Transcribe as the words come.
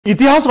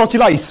इतिहास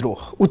रचिला इसरो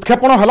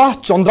उत्क्षेपण है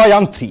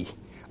चंद्रयान-3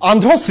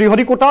 आंध्र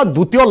श्रीहरिकोटा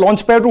द्वितीय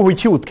लॉन्च पैड रु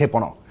होईछि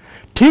उत्क्षेपण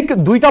ठीक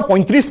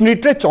 2:35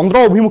 मिनिट्रे चंद्र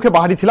अभिमुखे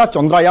बाहरी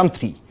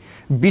चंद्रयान-3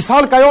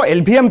 विशालकाय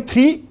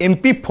LVM-3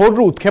 MP4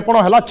 रु उत्क्षेपण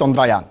है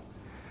चंद्रयान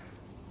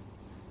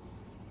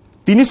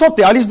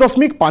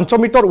 343.5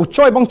 मीटर उच्च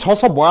और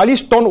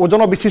 642 टन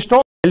ओजन विशिष्ट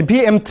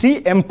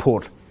LVM-3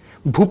 M4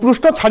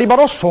 भूपृष्ठ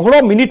छाड़बार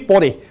 16 मिनिट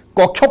पर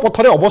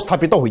कक्षपथरे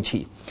अवस्थापित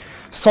होईछि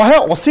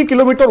 180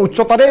 किलोमीटर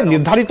उच्चतार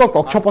निर्धारित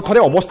कक्षपथरे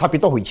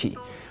अवस्थापित होईछि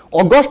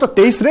अगस्ट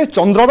 23 रे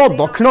चंद्रर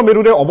दक्षिण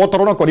मेरु रे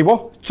अवतरण करिवो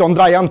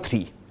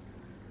चंद्रयान-3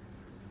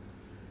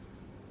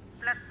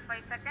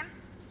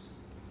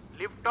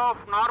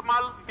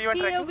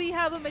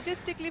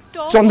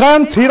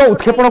 चंद्रयान-3 रो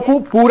उत्क्षेपण को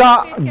पूरा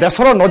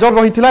देशर नजर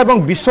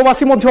रही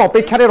विश्ववासी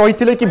अपेक्षा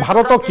रही कि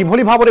भारत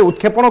किभली भाव में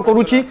उत्क्षेपण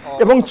करुच्ची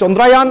एवं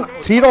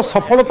चंद्रयान-3 रो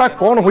सफलता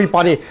कौन हो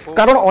पारे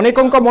कारण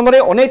अनेकंक मन में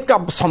अनेक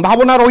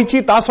संभावना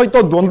रही सहित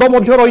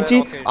द्वंद्व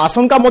रही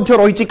आशंका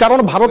रही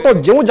कारण भारत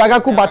जो जगह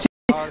को बाछि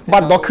बा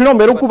दक्षिण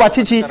मेरु को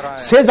बाछि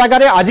से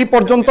जगार आज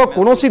पर्यंत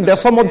कौनसी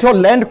देश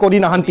लैंड करि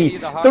नाहंती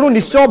तेणु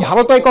निश्चय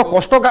भारत एक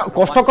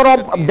कष्टकर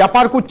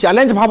व्यापार को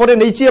चैलेंज भाव में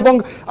नहीं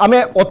आम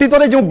अतीत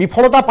में जो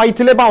विफलता पाई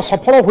बा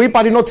सफल हो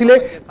पारि नथिले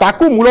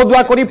ताकू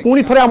मूलदुआ करी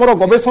पुणी थरे आमर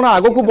गवेषणा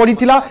आगो को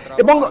बढ़ीथिला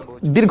एवं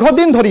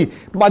दीर्घदिन धरी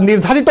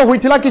निर्धारित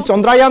होइथिला कि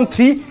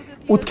चंद्रयान-3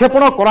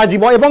 उत्क्षेपण करा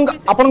जिवो एवं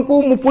आपन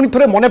को मु पुनी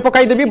थरे मने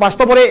पकाई देबी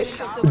वास्तव में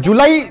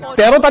जुलाई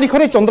 13 तारिख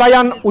रे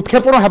चंद्रयान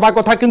उत्क्षेपण हेबा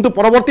कथा किंतु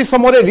परवर्ती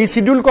समय रे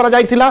रिशेड्यूल करा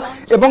जायथिला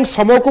एवं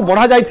समय को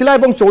बढ़ा जायथिला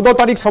एवं 14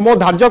 तारिख समय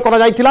धार्य करा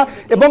जायथिला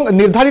एवं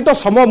निर्धारित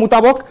समय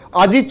मुताबिक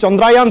आज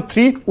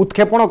चंद्रयान-3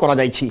 उत्क्षेपण करा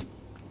जायछि।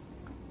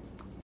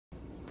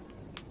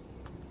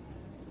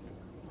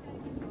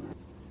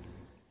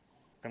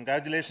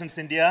 Congratulations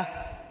India.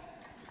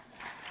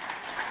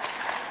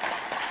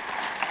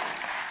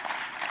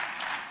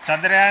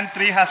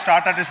 Chandrayaan-3 has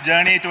started its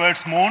journey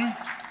towards moon.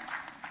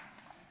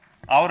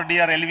 Our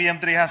dear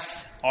LVM-3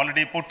 has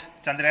already put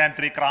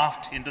Chandrayaan-3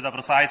 craft into the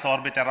precise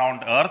orbit around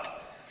Earth.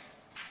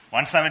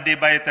 170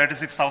 by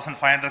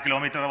 36,500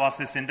 kilometers was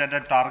its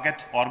intended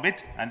target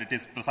orbit, and it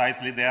is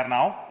precisely there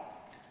now.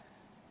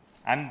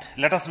 And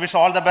let us wish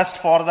all the best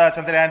for the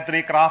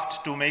Chandrayaan-3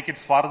 craft to make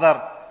its further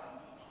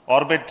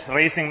orbit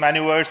racing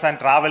maneuvers and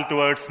travel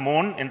towards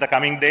moon in the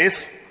coming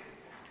days.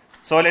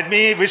 So let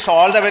me wish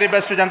all the very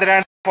best to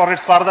Chandrayaan for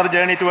its further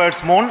journey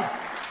towards moon.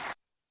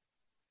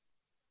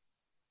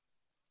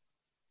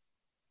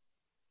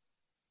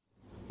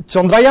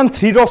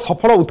 Chandrayaan-3 रो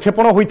सफल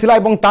उत्क्षेपण होइथिला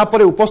एवं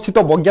तापरे उपस्थित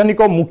वैज्ञानिक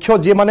मुख्य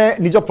जे माने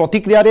निज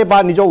प्रतिक्रिया रे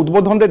बा निज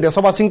उद्बोधन रे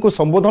देशवासी को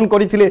संबोधन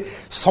करथिले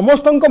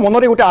समस्तक मन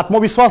रे गोटे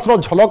आत्मविश्वास रो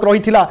झलक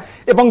रहिथिला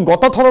एवं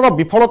गत थरर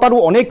विफलतारु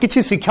अनेक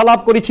किछि शिक्षा लाभ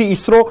करिछि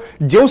इसरो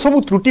जे सब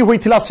त्रुटि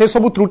होइथिला से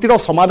सब त्रुटिर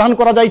समाधान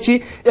करा जायछि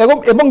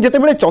एवं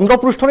जेतेबेले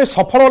चंद्रपृष्ठ रे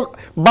सफल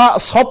बा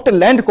सॉफ्ट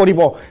लैंड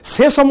करिवो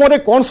से समय रे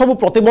कोन सब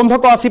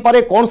प्रतिबंधक आसी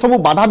पारे कोन सब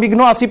बाधा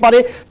विघ्न आसी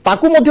पारे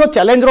ताकू मध्य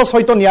चैलेंज रो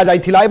सहित निया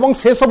जायथिला एवं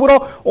से सबरो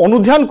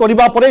अनुध्यान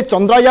करिबा परे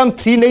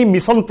चंद्रयान-3 नहीं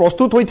मिशन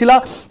प्रस्तुत होइथिला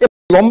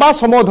लंबा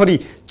समय धरी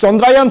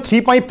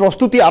चंद्रयान-3 पई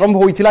प्रस्तुति आरंभ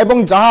होइथिला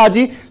एवं जहां आज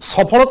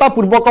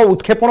सफलतापूर्वक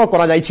उत्क्षेपण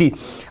करा जायछि।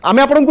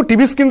 आमे आपन को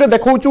टीवी स्क्रीन रे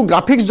देखौछु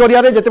ग्राफिक्स जरिया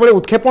रे जेतेबेले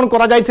उत्क्षेपण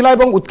करा जायथिला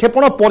एवं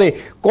उत्क्षेपण परे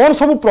कोन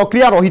सब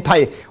प्रक्रिया रही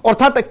थाए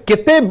अर्थात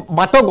केते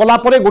बाट गला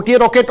परे गोटिए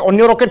रॉकेट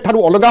अन्य रॉकेट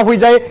थारु अलगा होई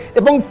जाय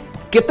एवं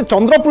केते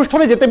चंद्रपृष्ठ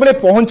रे जेतेबेले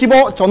पहुंचिबो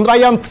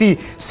चंद्रयान-3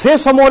 से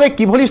समय रे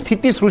किभली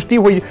स्थिति सृष्टि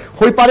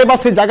होई पारे बा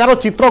से जगार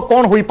चित्र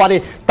कोन होई पारे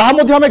ता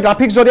मध्ये हम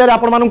ग्राफिक्स जरिया रे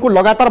आपण मानन को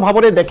लगातार भाव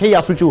रे देखै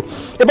आसुछु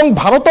एवं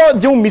भारत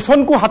जो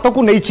मिशन को हाथ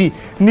को नैछि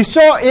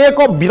निश्चय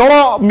एक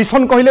विरल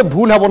मिशन कहिले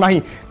भूल हेबो नाही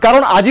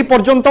कारण आज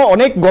पर्यंत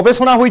अनेक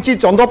गवेषणा होईछि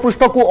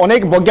चंद्रपृष्ठ को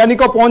अनेक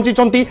वैज्ञानिक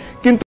पहुंचिचंती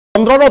किंतु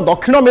चंद्रर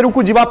दक्षिण मेरु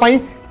को जिबा पई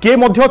के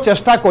मध्य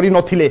चेष्टा करि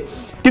नथिले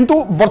किंतु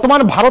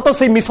वर्तमान भारत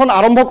से मिशन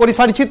आरंभ कर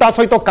सारी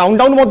सहित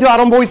काउंटडाउन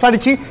आरंभ हो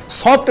सारी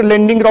सॉफ्ट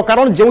लैंडिंग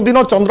कारण जो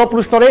दिन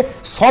चंद्रपृष्ठ रे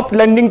सॉफ्ट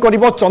लैंडिंग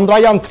करिवो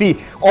चंद्रयान-3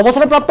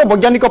 अवसर प्राप्त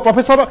वैज्ञानिक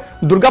प्रोफेसर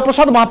दुर्गा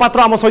प्रसाद महापात्र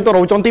आम सहित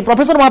रहउचंती।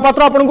 प्रोफेसर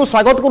महापात्र आपको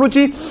स्वागत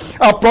करुच्ची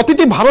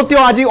प्रतिटी भारतीय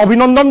आज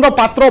अभिनंदन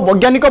पात्र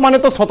वैज्ञानिक माने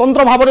तो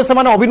स्वतंत्र भाव में से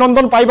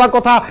अभिनंदन पाइबा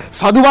कथा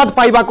साधुवाद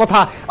पाइबा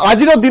कथा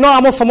आज दिन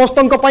आम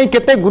समस्तक पई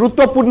केते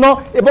गुरुत्वपूर्ण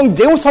एवं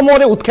जो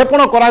समय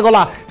उत्क्षेपण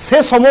करागला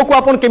से समय को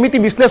आपन केमिति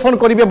विश्लेषण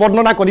करिवे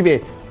वर्णना करिवे।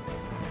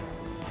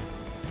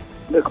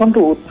 देखो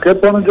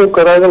उत्क्षेपण जो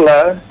करागला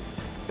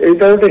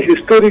एटा गोटे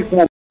हिस्टोरिक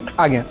मोमेंट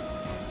आज्ञा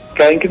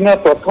कहीं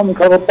प्रथम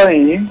थर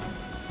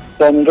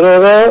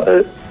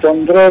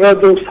चंद्रर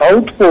जो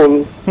साउथ पोल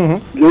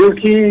जो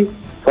कि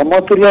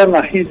समतुला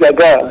नहीं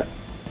जगह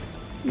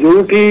जो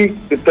कि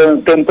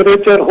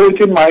टेम्परेचर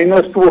होची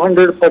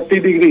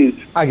 -240 डिग्री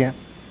आज्ञा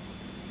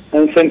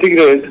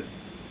सेंटीग्रेड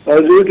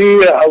और जो कि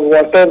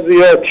वाटर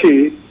ये अच्छी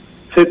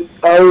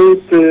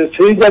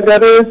से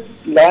जगह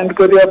लैंड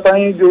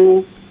करने जो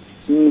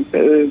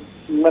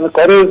मान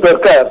करेज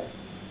दरकार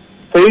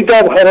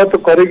सेटा भारत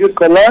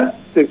कला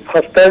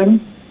फर्स्ट टाइम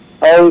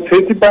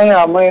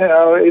आम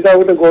यहाँ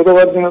गोटे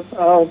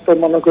गौरवान्वित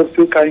मन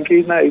कर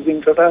कहीं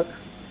जिनसा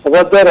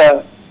हवा द्वारा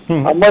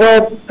आमर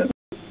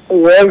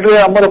वर्ल्ड रे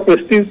हमर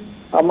प्रेस्टीज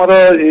हमर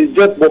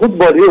इज्जत बहुत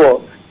बढ़ियो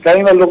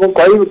कहीं लोग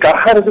कई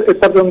कहार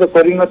एपर्यंत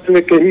करी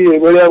नथिले केही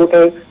एभलिया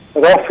गोटे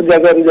रफ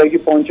जगह रे जाकी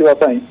पहुंचवा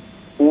पाई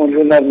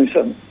लुनार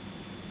मिशन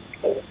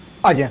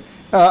आज्ञा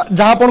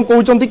जहाँ आपण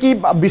कहते कि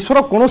विश्वर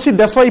कौन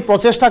देश ये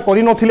प्रचेषा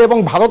कर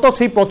भारत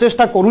से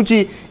प्रचेषा करुच्ची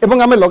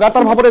आम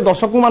लगातार भाव में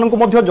दर्शक मानक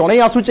जन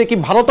आसुचे कि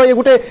भारत ये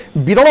गोटे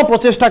विरल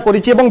प्रचेषा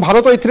करिछि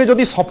भारत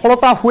ए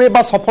सफलता हुए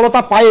बा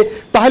सफलता पाए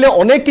ताहले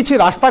अनेक किछि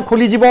रास्ता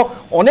खोली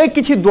अनेक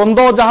किछि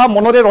द्वंद्व जहाँ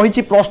मन में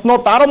रही प्रश्न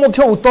तार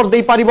उत्तर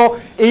दे पारिबो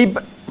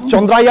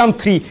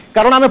चंद्रयान-3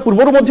 कारण आम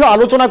पूर्व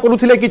आलोचना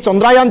करुले कि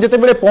चंद्रयान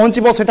जितेबाला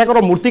पहुंचब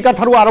सेठाकर मूर्तिका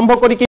ठारू आरंभ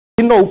करिकि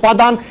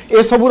उपादान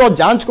ए सबुर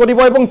जांच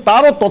करिवो एवं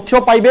तार तथ्य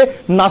पाइबे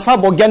नासा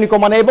वैज्ञानिक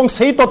माने एवं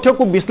सेही तथ्य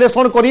को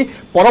विश्लेषण करी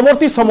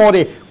परवर्ती समय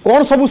रे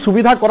कोन सब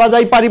सुविधा करा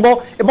जाई पारिबो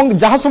एवं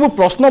जहाँ सब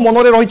प्रश्न मन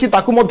में रही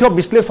ताकू मध्य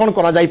विश्लेषण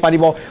करा जाई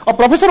पारिबो।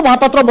 प्रोफेसर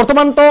महापात्र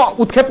वर्तमान तो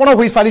उत्क्षेपण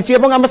होई सारिछि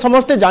एवं आमे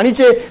समस्ते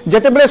जानिचे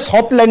जेतेबेले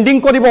सॉफ्ट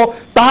लैंडिंग करिवो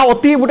ताहा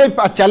अति गोटे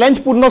चैलेंज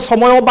पूर्ण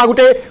समय बा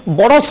गोटे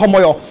बड़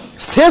समय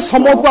से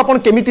समय को आपण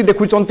केमिति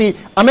देखुचंती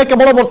आमे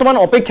केवल वर्तमान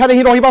अपेक्षा रे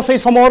ही रहिबा सेही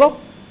समय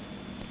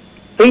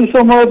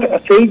समय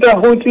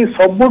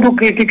सबुठ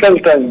क्रिटिकल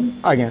टाइम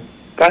आज्ञा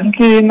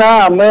कहीं ना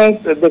आम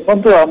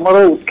देखो आमर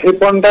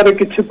उत्क्षेपणटार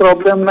किसी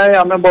प्रोब्लेम ना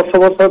आम वर्ष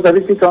वर्ष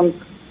धरिकी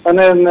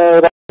माने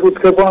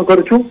उत्क्षेपण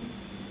करूँ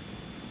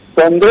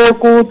चंद्र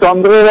को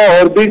चंद्र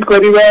ऑर्बिट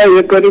करवा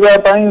ये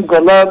करने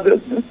गला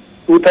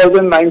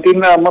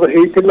 2019 आमर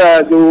होता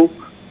जो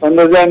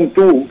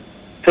चंद्रयान-2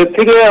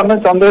 से आम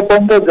चंद्र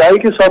पर्यंत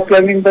जाकि सॉफ्ट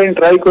लैंडिंग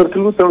ट्राई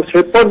करूँ तो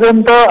से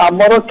पर्यंत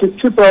आमर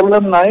किसी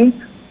प्रोब्लेम ना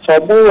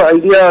सबू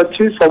आइडिया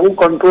अच्छी सबू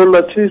कंट्रोल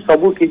अच्छी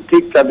सबू ठीक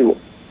ठीक चलो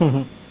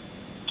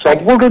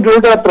सबुठ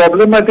जोटा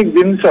प्रोब्लेमेटिक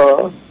जिनस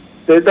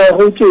सेटा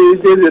होची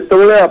जे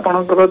जेतबेले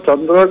आपनकर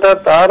चंद्रटा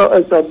तार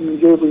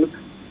जो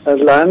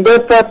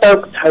लैंडरटा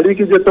तक छाड़ी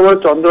कि जेतबेले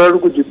चंद्र आड़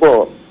को जीवो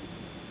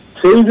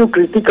सेही जो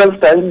क्रिटिकल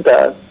टाइम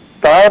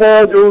तार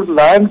जो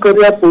लैंड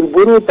करिया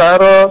पूर्वरु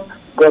तार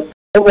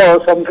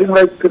समथिंग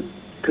लाइक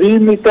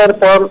 3 मीटर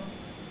पर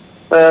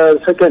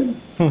सेकेंड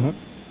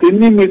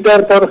 3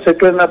 मीटर पर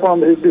सेकेंड आप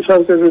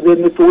विश्वास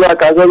कर तुला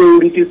कागज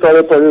उड़ी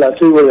तले पड़ा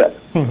से भाया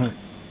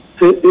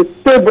से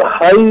एते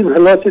हाई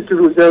वेलोसिटी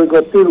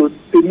गति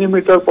 3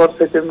 मीटर पर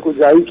सेकेंड को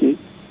जाइकी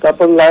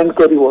लैंड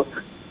कर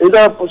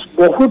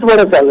बहुत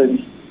बड़ा चैलेंज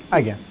आ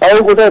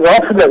गोटे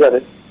रफ जगह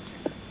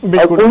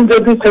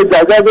जदि से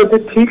जगह जदि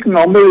ठीक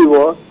न मिल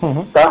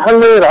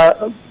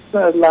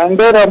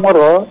लैंडर आमर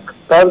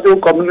तार जो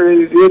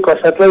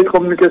सैटेलाइट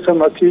कम्युनिकेशन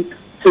अच्छी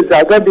से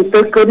जगह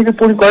डिटेक्ट करके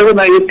पुणी कह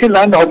ना ये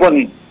लैंड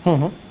हेनी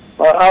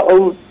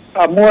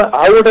आम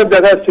आउ गोटे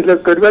जगह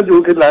सिलेक्ट करवा जो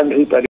लैंड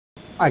हो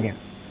पार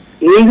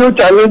ये जो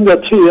चैलेंज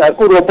अच्छी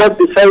आपको रोबोट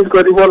डिसाइड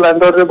कर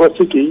लैंडर रे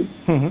बसिकी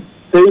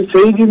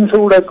सही जिनस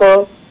गुड़ाक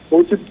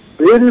हूँ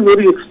वेरी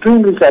वेरी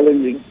एक्सट्रीमली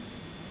चैलेंजिंग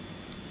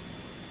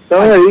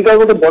तेना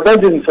गोटे बड़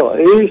जिनस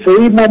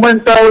यही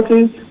मोमेंटा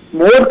हूँ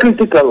मोर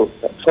क्रिटिकल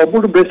सब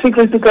बेसी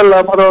क्रिटिकल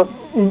आमर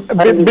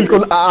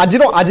बिल्कुल आज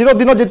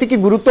दिन जी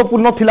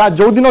गुरुत्वपूर्ण थिला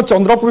जो दिन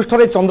चंद्र पृष्ठ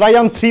रे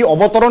चंद्रयान-3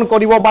 अवतरण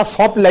करिवो बा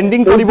सॉफ्ट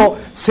लैंडिंग करिवो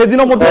से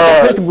दिन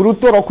यथेष्ट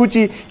गुरुत्व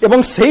रखुची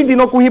एवं सेही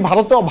दिन को ही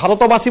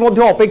भारतवासी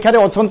अपेक्षा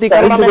रे अछंती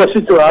कारण आमे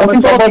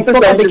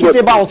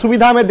देखिचे बा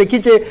असुविधा आमे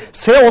देखिचे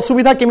से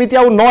असुविधा केमिति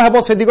आ न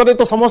हेबो से दिगरे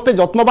तो समस्त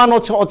यत्नवान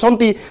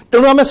अछंती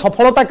तेणु आमे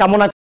सफलता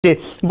कामना करछे।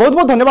 बहुत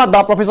बहुत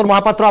धन्यवाद प्रोफेसर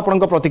महापात्र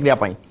आपनक प्रतिक्रिया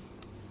पई।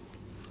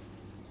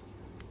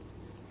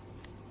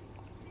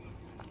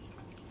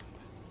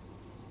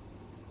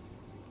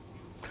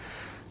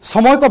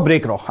 समय को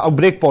ब्रेक रो आ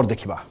ब्रेक पर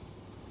देखिबा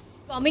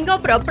कमिंग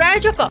अप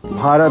प्रायोजक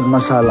भारत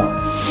मसाला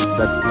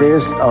the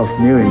test of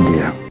new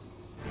India.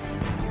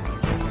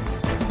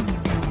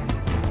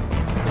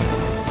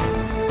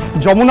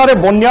 Jamuna रे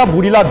बन्या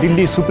बुड़ीला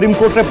दिल्ली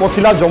सुप्रीमकोर्ट रे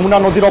पशिला जमुना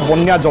नदीर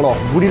बन्या जल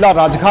बुड़ीला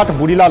राजघाट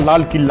बुड़ीला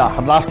लाल किला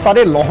रास्ता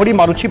रे लहड़ी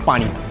मारुछि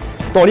पानी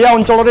तलिया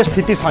अंचल रे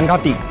स्थिति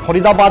सांघातिक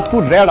फरीदाबाद को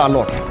रेड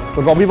अलर्ट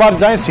रविवार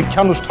जाए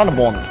शिक्षानुष्ठान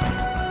बंद।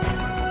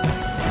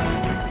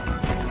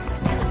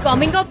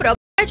 Coming up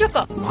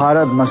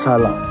Bharat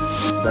masala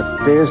the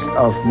test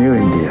of new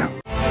India.